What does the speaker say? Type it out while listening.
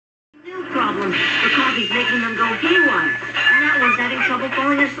problem. The coffee's making them go haywire. And that one's having trouble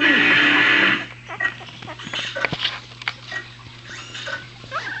falling asleep.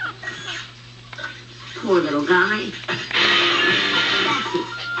 Poor little guy. That's it.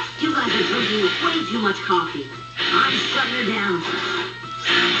 You guys are drinking way too much coffee. I'm shutting her down.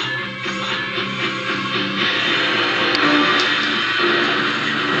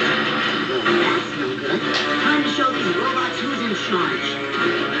 That's no good. Time to show these robots who's in charge.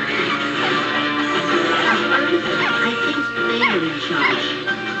 I think they're in charge.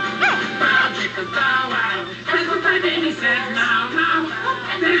 That's what my baby says now.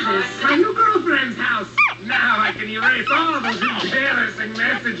 There's this, my new girlfriend's house. Now I can erase all those embarrassing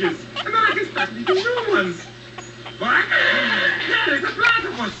messages. And then I can start making new ones. What? There is a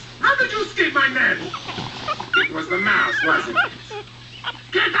platypus. How did you escape my net? It was the mouse, wasn't it?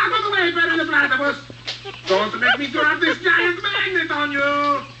 Get out of the way, Betty the platypus. Don't make me drop this giant magnet on you.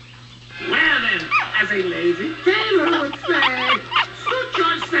 Well then, as a lazy tailor would say, suit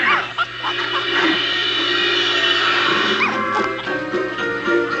yourself.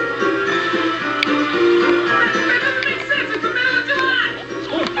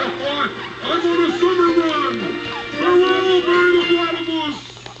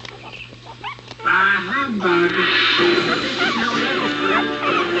 Humbug.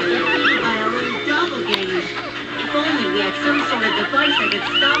 Doppelgangers. If only we had some sort of device that could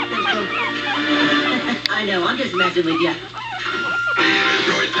stop them from... I know, I'm just messing with you.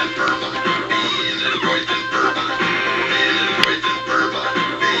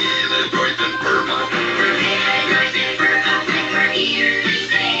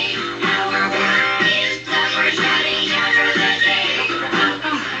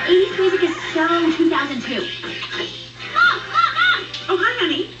 Music is so 2002. Mom! Oh, hi,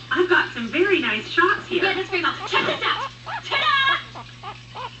 honey. I've got some very nice shots here. Yeah, that's great, Mom. Check this out. Ta-da!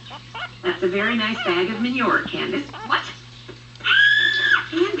 That's a very nice bag of manure, Candace. What?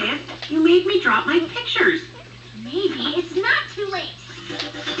 Candace, you made me drop my pictures. Maybe it's not too late.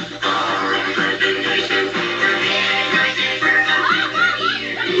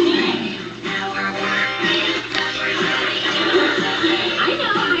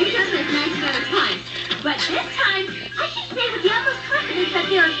 But this time, I can say with the utmost confidence that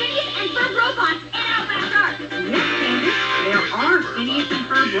there are Phineas and Ferb robots in our backyard. Yes, Candace, there are Phineas and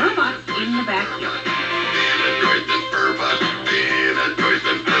Ferb robots in the backyard.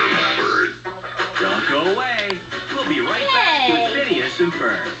 Don't go away. We'll be right back with Phineas and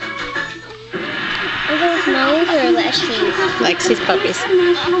Ferb. Are those mine or Lexi's? Lexi's puppies.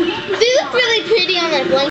 They look really pretty on like one